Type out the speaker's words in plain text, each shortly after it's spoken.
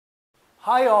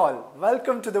Hi all,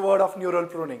 welcome to the world of neural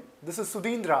pruning. This is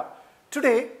Sudhindra.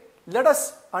 Today, let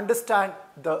us understand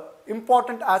the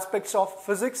important aspects of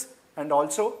physics and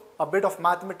also a bit of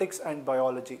mathematics and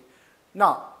biology.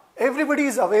 Now, everybody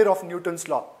is aware of Newton's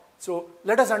law. So,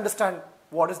 let us understand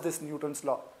what is this Newton's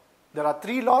law. There are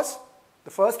three laws.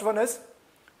 The first one is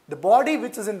the body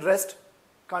which is in rest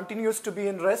continues to be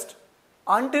in rest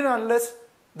until and unless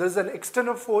there is an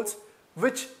external force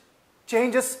which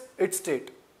changes its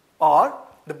state. Or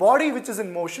the body which is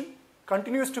in motion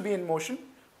continues to be in motion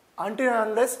until and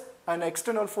unless an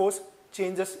external force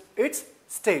changes its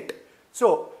state.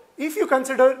 So, if you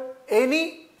consider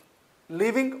any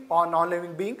living or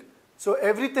non-living being, so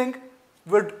everything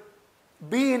would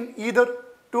be in either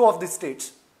two of these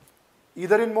states,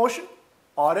 either in motion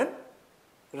or in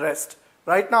rest.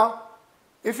 Right now,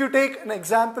 if you take an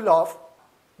example of,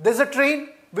 there's a train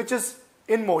which is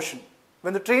in motion.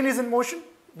 When the train is in motion,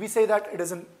 we say that it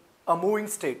is in a moving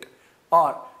state.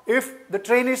 Or if the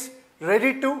train is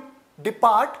ready to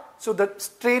depart, so the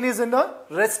train is in a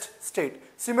rest state.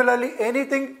 Similarly,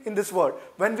 anything in this world,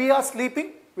 when we are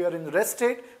sleeping, we are in the rest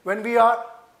state. When we are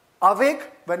awake,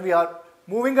 when we are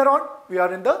moving around, we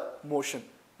are in the motion,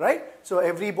 right? So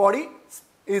every body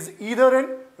is either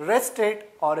in rest state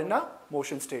or in a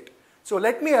motion state. So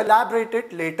let me elaborate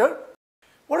it later.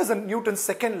 What is Newton's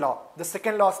second law? The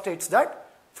second law states that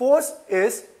force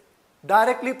is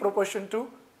directly proportional to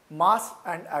mass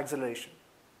and acceleration.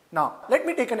 Now, let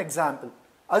me take an example.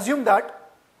 Assume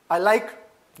that I like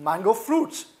mango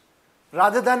fruits.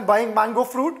 Rather than buying mango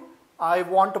fruit, I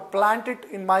want to plant it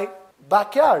in my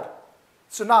backyard.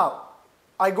 So now,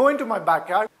 I go into my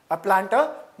backyard, I plant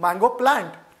a mango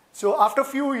plant. So after a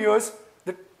few years,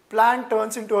 the plant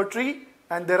turns into a tree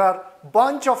and there are a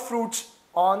bunch of fruits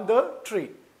on the tree.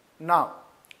 Now,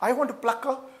 I want to pluck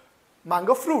a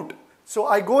mango fruit. So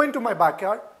I go into my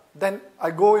backyard, then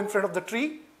I go in front of the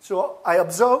tree. So I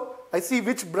observe, I see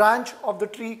which branch of the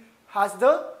tree has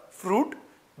the fruit.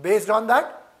 Based on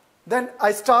that, then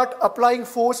I start applying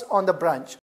force on the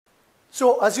branch.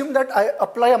 So assume that I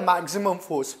apply a maximum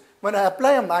force. When I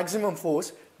apply a maximum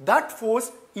force, that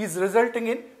force is resulting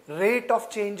in rate of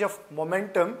change of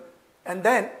momentum, and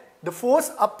then the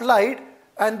force applied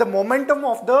and the momentum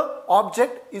of the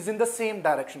object is in the same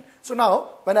direction. So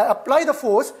now, when I apply the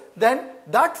force, then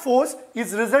that force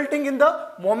is resulting in the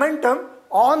momentum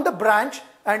on the branch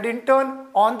and in turn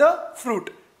on the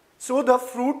fruit. So the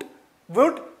fruit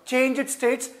would change its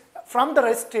states from the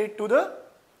rest state to the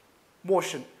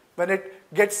motion. When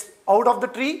it gets out of the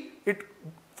tree, it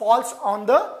falls on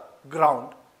the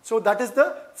ground. So that is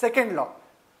the second law.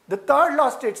 The third law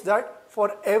states that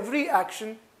for every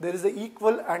action, there is an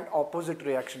equal and opposite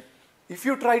reaction. If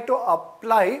you try to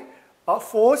apply a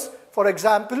force, for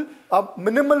example, a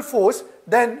minimal force,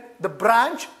 then the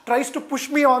branch tries to push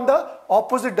me on the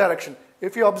opposite direction.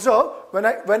 If you observe,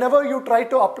 whenever you try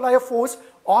to apply a force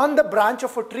on the branch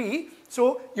of a tree,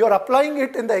 so you are applying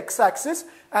it in the x-axis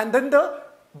and then the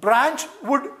branch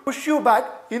would push you back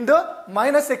in the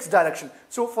minus x direction.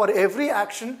 So for every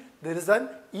action, there is an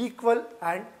equal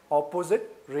and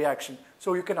opposite reaction.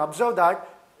 So you can observe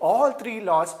that all three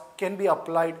laws can be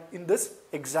applied in this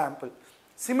example.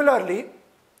 Similarly,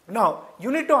 now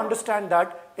you need to understand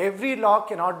that every law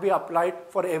cannot be applied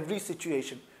for every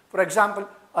situation. For example,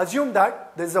 assume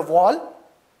that there is a wall.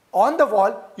 On the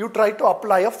wall, you try to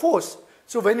apply a force.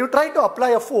 So when you try to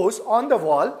apply a force on the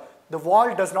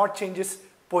wall does not change its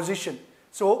position.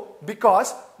 So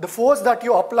because the force that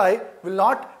you apply will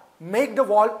not make the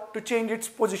wall to change its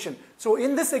position. So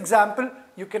in this example,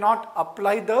 you cannot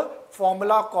apply the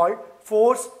formula called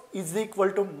force is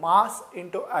equal to mass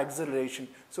into acceleration.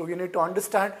 So you need to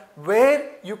understand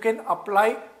where you can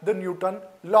apply the Newton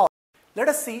law. Let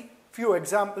us see few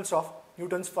examples of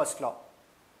Newton's first law.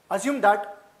 Assume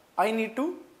that I need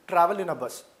to travel in a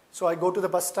bus. So I go to the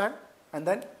bus stand and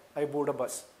then I board a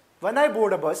bus. When I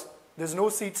board a bus, there's no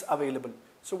seats available.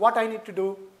 So what I need to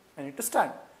do? I need to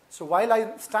stand. So while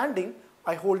I'm standing,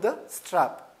 I hold the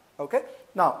strap. Okay?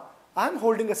 Now, I'm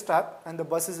holding a strap and the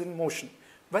bus is in motion.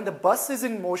 When the bus is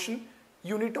in motion,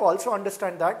 you need to also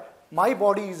understand that my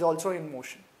body is also in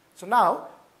motion. So now,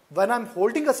 when I'm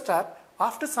holding a strap,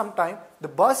 after some time, the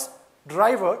bus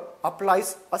driver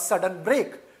applies a sudden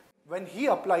brake. When he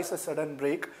applies a sudden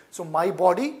brake, so my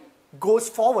body goes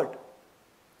forward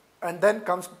and then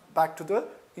comes back to the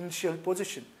initial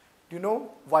position. Do you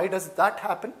know why does that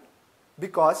happen?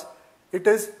 Because it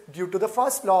is due to the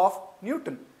first law of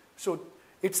Newton. So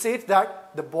it says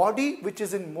that the body which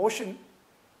is in motion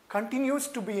continues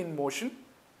to be in motion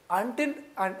until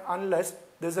and unless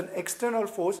there is an external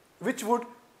force which would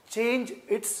change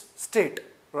its state.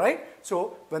 right?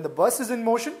 So when the bus is in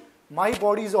motion, my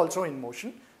body is also in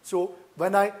motion. So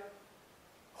when I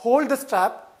hold the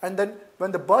strap and then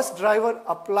when the bus driver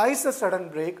applies a sudden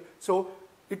brake, so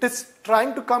it is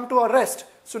trying to come to a rest.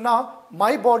 So now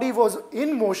my body was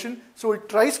in motion, so it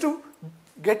tries to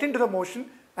get into the motion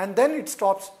and then it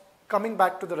stops coming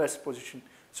back to the rest position.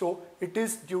 So it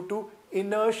is due to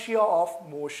inertia of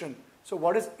motion. So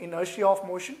what is inertia of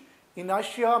motion?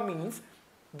 Inertia means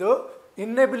the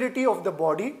inability of the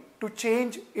body to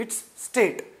change its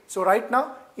state. So right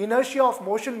now, inertia of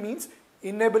motion means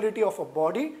inability of a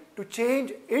body to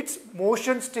change its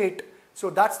motion state. So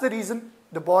that's the reason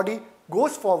the body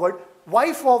goes forward.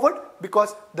 Why forward?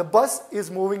 Because the bus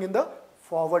is moving in the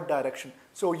forward direction.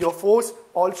 So your force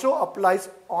also applies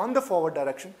on the forward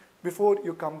direction before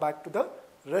you come back to the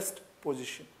rest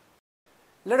position.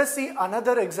 Let us see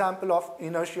another example of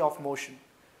inertia of motion.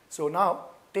 So now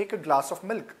take a glass of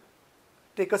milk.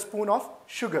 Take a spoon of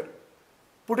sugar.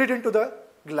 Put it into the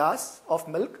glass of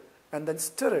milk and then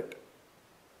stir it.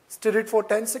 Stir it for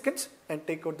 10 seconds and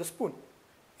take out the spoon.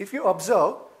 If you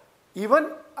observe,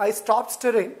 even I stop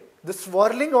stirring, the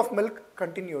swirling of milk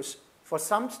continues for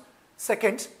some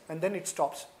seconds and then it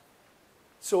stops.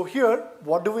 So here,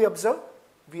 what do we observe?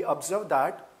 We observe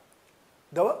that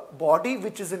the body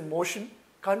which is in motion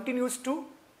continues to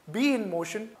be in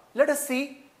motion. Let us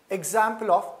see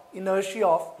example of inertia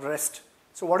of rest.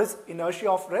 So what is inertia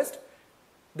of rest?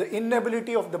 The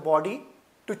inability of the body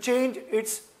to change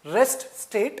its rest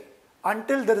state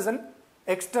until there is an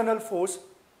external force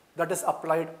that is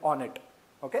applied on it.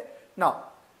 Okay? Now,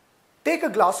 take a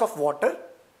glass of water,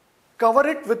 cover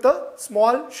it with a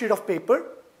small sheet of paper,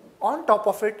 on top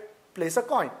of it place a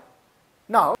coin.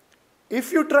 Now,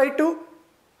 if you try to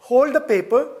hold the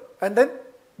paper and then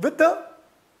with the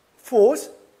force,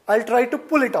 I'll try to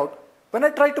pull it out. When I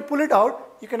try to pull it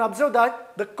out, you can observe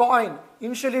that the coin,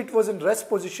 initially it was in rest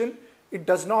position, it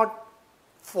does not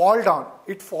fall down,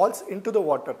 it falls into the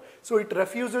water. So it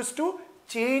refuses to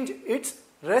change its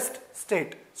rest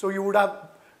state. So you would have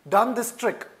done this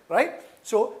trick, right?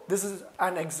 So this is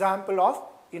an example of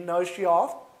inertia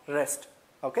of rest.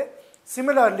 Okay.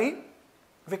 Similarly,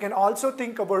 we can also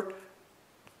think about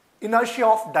inertia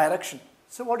of direction.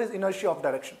 So what is inertia of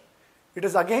direction? It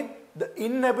is again the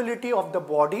inability of the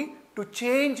body to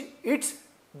change its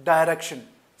direction.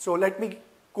 So let me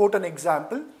quote an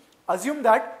example. Assume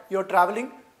that you're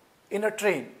traveling in a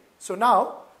train. So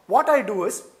now what I do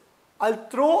is I'll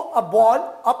throw a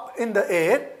ball up in the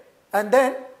air and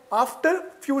then after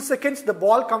few seconds the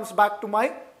ball comes back to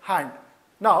my hand.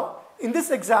 Now in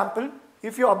this example,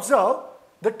 if you observe,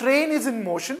 the train is in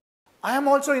motion. I am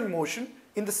also in motion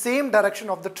in the same direction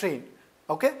of the train.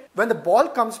 Okay? When the ball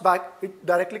comes back, it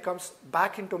directly comes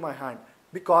back into my hand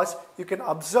because you can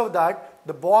observe that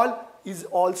the ball is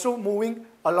also moving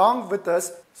along with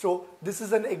us. So this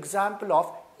is an example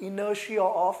of inertia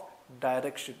of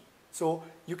direction. So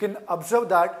you can observe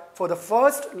that for the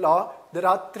first law, there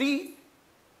are three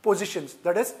positions,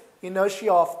 that is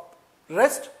inertia of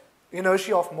rest,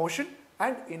 inertia of motion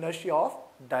and inertia of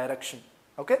direction.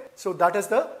 Okay? So that is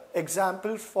the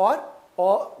example for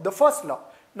the first law.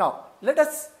 Now let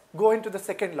us go into the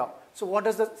second law. So what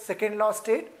does the second law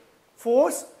state?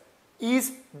 Force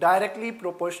is directly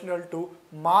proportional to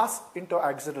mass into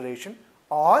acceleration,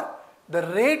 or the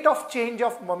rate of change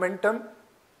of momentum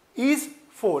is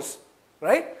force,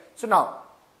 right? So now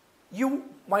you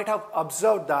might have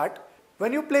observed that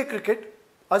when you play cricket,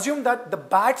 assume that the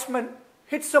batsman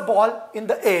hits a ball in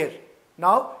the air.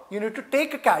 Now you need to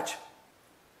take a catch.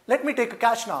 Let me take a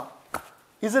catch now.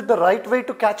 Is it the right way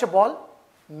to catch a ball?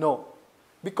 No.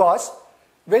 Because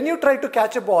when you try to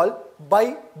catch a ball,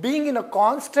 by being in a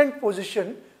constant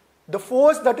position, the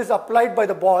force that is applied by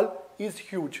the ball is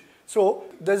huge. So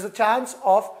there's a chance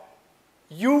of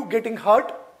you getting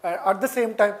hurt. At the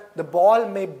same time, the ball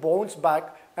may bounce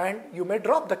back and you may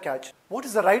drop the catch. What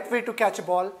is the right way to catch a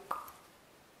ball?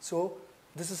 So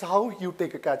this is how you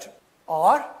take a catch.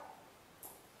 Or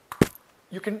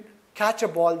you can catch a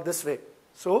ball this way.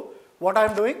 So what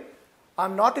I'm doing,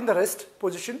 I'm not in the rest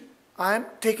position. I'm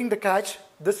taking the catch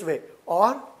this way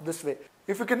or this way.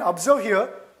 If you can observe here,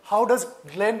 how does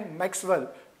Glenn Maxwell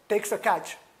takes a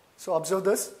catch? So observe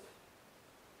this.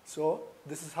 So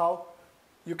this is how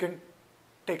you can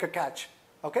take a catch.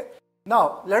 Okay.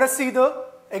 Now let us see the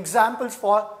examples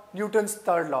for Newton's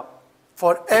third law.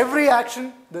 For every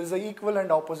action, there is an equal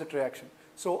and opposite reaction.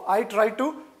 So I try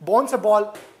to bounce a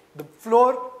ball, the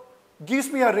floor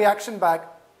gives me a reaction back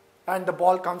and the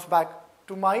ball comes back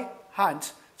to my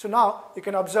hands. So now you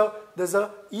can observe there's an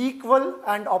equal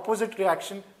and opposite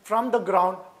reaction from the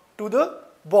ground to the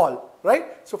ball,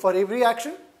 right? So for every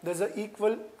action, there's an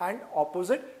equal and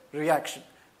opposite reaction.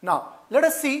 Now, let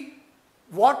us see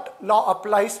what law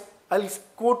applies. I'll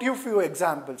quote you a few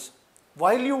examples.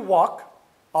 While you walk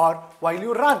or while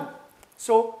you run.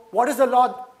 So, what is the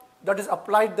law that is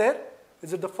applied there?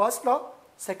 Is it the first law,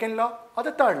 second law, or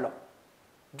the third law?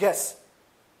 Guess.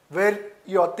 Wear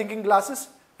your thinking glasses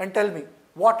and tell me,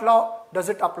 what law does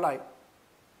it apply?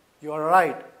 You are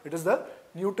right. It is the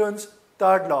Newton's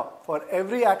third law. For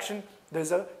every action, there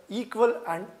is an equal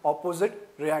and opposite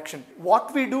reaction.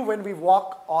 What we do when we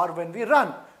walk or when we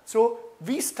run. So,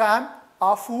 we stamp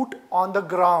our foot on the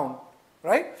ground,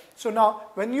 right? So, now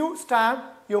when you stamp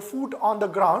your foot on the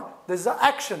ground, there is an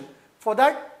action. For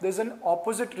that, there is an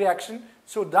opposite reaction.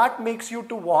 So, that makes you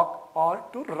to walk or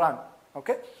to run.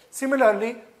 Okay.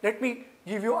 Similarly, let me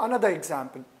give you another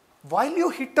example. While you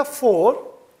hit a 4,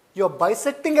 you are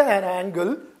bisecting an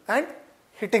angle and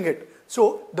hitting it.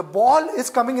 So, the ball is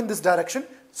coming in this direction.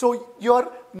 So, you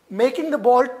are making the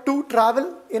ball to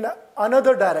travel in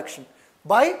another direction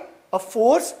by a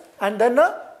force and then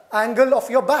an angle of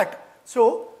your bat.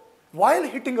 So, while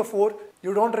hitting a 4,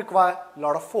 you don't require a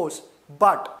lot of force.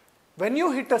 But when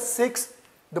you hit a 6,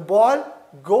 the ball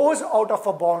goes out of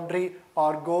a boundary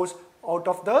or goes out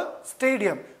of the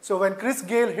stadium. So, when Chris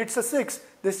Gayle hits a 6,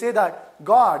 they say that,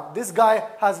 God, this guy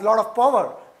has a lot of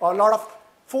power or a lot of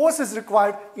force is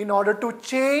required in order to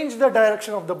change the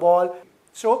direction of the ball.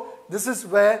 So, this is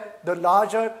where the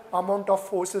larger amount of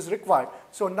force is required.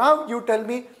 So, now you tell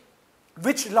me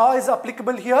which law is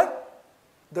applicable here?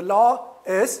 The law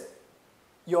is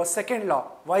your second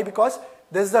law. Why? Because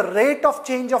there is the rate of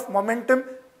change of momentum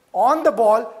on the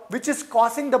ball which is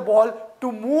causing the ball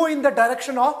to move in the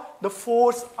direction of the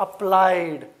force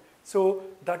applied. So,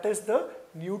 that is the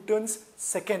Newton's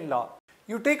second law.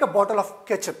 You take a bottle of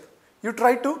ketchup. You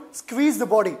try to squeeze the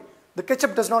body. The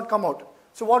ketchup does not come out.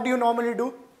 So, what do you normally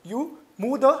do? You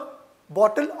move the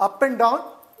bottle up and down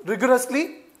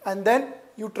rigorously and then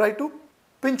you try to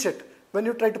pinch it. When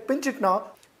you try to pinch it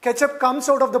now, ketchup comes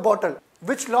out of the bottle.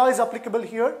 Which law is applicable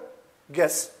here?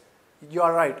 Guess. You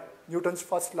are right. Newton's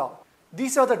first law.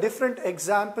 These are the different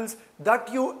examples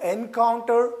that you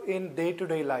encounter in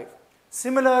day-to-day life.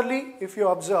 Similarly, if you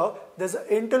observe, there's an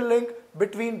interlink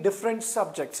between different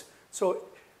subjects. So,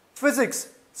 physics.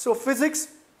 So, physics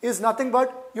is nothing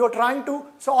but you're trying to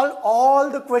solve all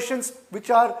the questions which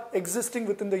are existing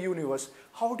within the universe.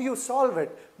 How do you solve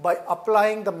it? By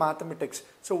applying the mathematics.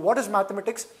 So, what is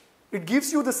mathematics? It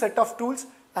gives you the set of tools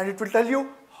and it will tell you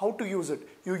how to use it.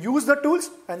 You use the tools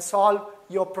and solve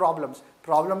your problems.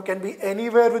 Problem can be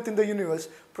anywhere within the universe.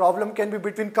 Problem can be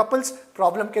between couples.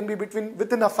 Problem can be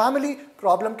within a family.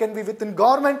 Problem can be within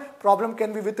government. Problem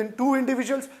can be within two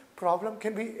individuals. Problem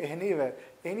can be anywhere.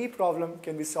 Any problem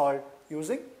can be solved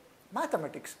using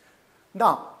mathematics.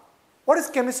 Now, what is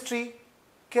chemistry?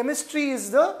 Chemistry is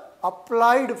the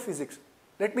applied physics.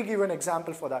 Let me give you an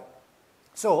example for that.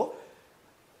 So,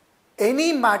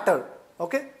 any matter,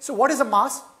 okay? So, what is a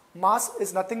mass? Mass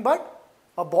is nothing but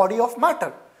a body of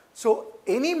matter. So,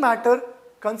 any matter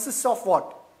consists of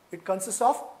what? It consists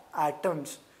of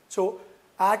atoms. So,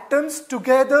 atoms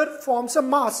together forms a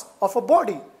mass of a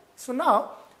body. So,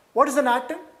 now, what is an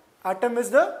atom? Atom is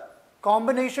the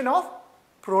combination of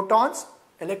protons,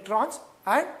 electrons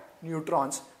and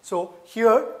neutrons. So,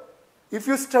 here, if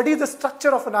you study the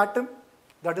structure of an atom,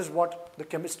 that is what the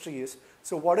chemistry is.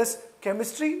 So, what is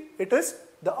chemistry? It is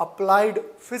the applied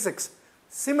physics.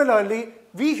 Similarly,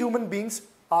 we human beings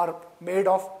are made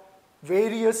of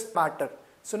various matter.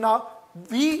 So, now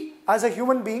we as a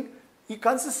human being, it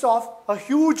consists of a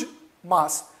huge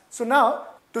mass. So, now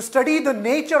to study the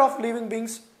nature of living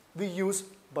beings, we use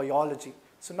biology.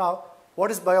 So, now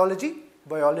what is biology?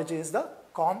 Biology is the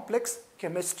complex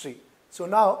chemistry. So,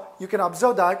 now you can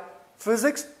observe that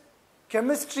physics,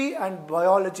 chemistry and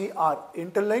biology are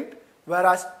interlinked,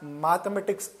 whereas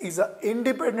mathematics is an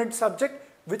independent subject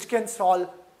which can solve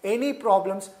any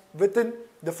problems within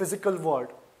the physical world.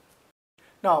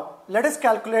 Now, let us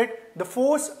calculate the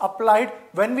force applied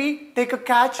when we take a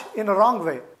catch in a wrong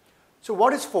way. So,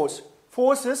 what is force?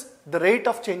 Force is the rate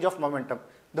of change of momentum.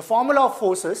 The formula of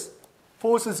force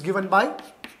is given by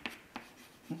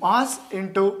mass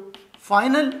into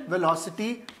final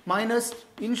velocity minus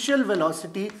initial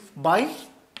velocity by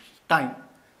time.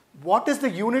 What is the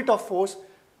unit of force?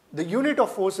 The unit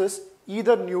of force is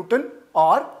either Newton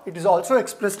or it is also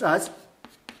expressed as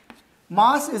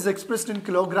mass is expressed in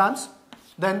kilograms,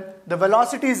 then the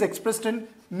velocity is expressed in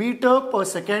meter per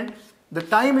second, the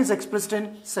time is expressed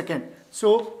in second.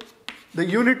 So, the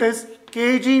unit is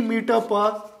kg meter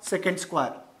per second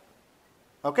square.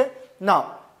 Okay.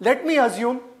 Now, let me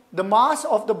assume the mass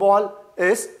of the ball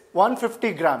is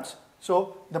 150 grams.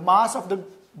 So the mass of the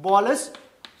ball is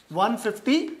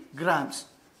 150 grams.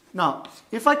 Now,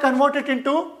 if I convert it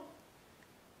into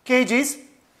kgs,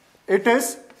 it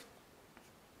is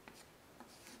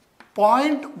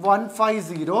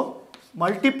 0.150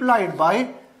 multiplied by,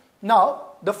 now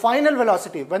the final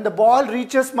velocity, when the ball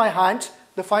reaches my hands,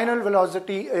 the final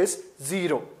velocity is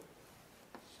 0,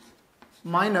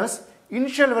 minus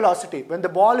initial velocity. When the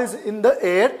ball is in the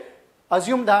air,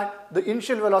 assume that the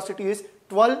initial velocity is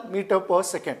 12 meter per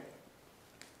second.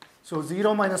 So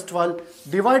 0 minus 12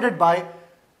 divided by,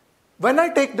 when I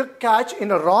take the catch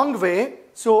in a wrong way,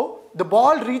 so the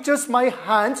ball reaches my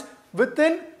hands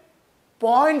within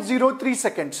 0.03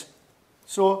 seconds.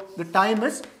 So the time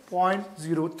is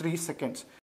 0.03 seconds.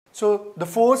 So the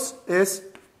force is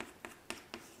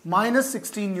minus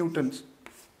 16 newtons,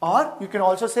 or you can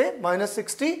also say minus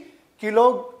 60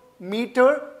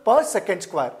 kilometer per second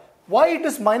square. Why it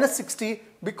is minus 60?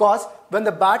 Because when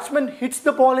the batsman hits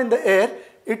the ball in the air,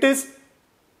 it is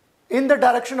in the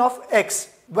direction of x.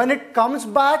 When it comes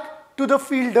back to the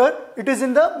fielder, it is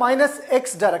in the minus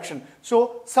x direction.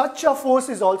 So such a force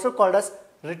is also called as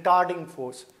retarding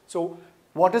force. So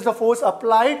what is the force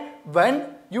applied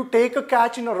when you take a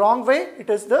catch in a wrong way? It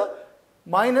is the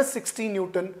minus 16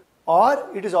 Newton, or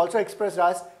it is also expressed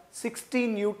as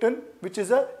 16 Newton, which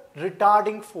is a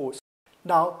retarding force.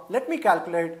 Now let me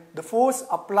calculate the force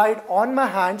applied on my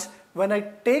hands when I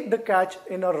take the catch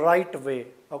in a right way.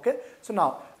 Okay, so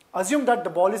now assume that the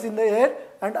ball is in the air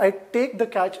and I take the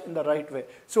catch in the right way.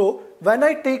 So when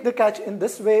I take the catch in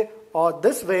this way or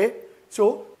this way,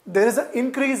 so there is an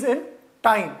increase in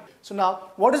time. So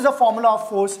now what is the formula of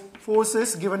force? Force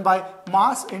is given by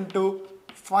mass into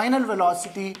final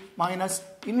velocity minus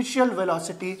initial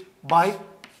velocity by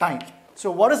time.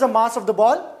 So what is the mass of the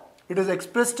ball? It is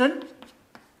expressed in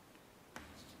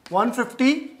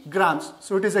 150 grams.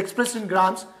 So it is expressed in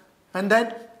grams, and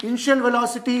then initial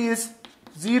velocity is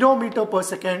 0 meter per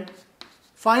second.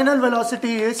 Final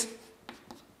velocity is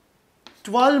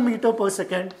 12 meter per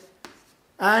second,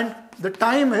 and the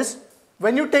time is,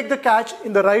 when you take the catch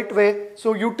in the right way,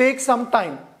 so you take some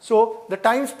time. So the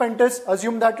time spent is,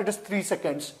 assume that it is 3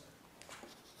 seconds.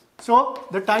 So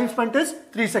the time spent is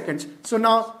 3 seconds. So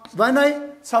now when I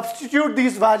substitute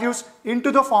these values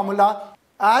into the formula,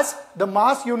 as the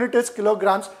mass unit is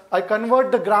kilograms, I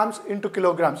convert the grams into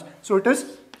kilograms. So it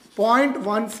is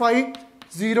 0.150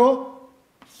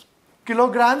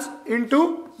 kilograms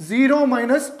into 0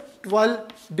 minus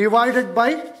 12 divided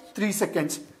by 3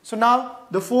 seconds. So now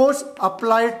the force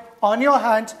applied on your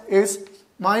hands is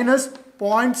minus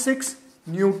 0.6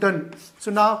 Newton. So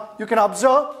now you can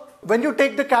observe, when you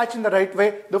take the catch in the right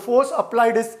way, the force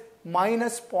applied is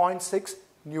minus 0.6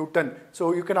 Newton.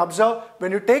 So you can observe,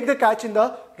 when you take the catch in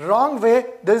the wrong way,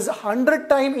 there is a 100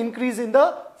 time increase in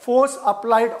the force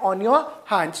applied on your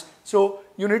hands. So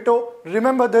you need to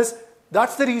remember this.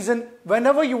 That's the reason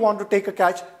whenever you want to take a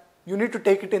catch, you need to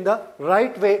take it in the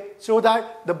right way so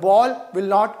that the ball will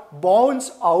not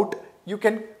bounce out. You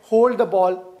can hold the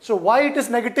ball. So why it is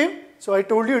negative? So I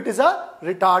told you it is a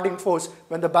retarding force.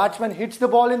 When the batsman hits the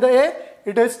ball in the air,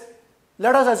 it is,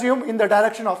 let us assume, in the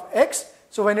direction of x.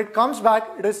 So when it comes back,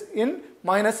 it is in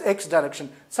minus x direction.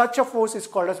 Such a force is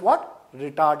called as what?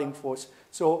 Retarding force.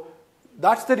 So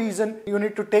that's the reason you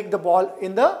need to take the ball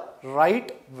in the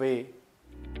right way.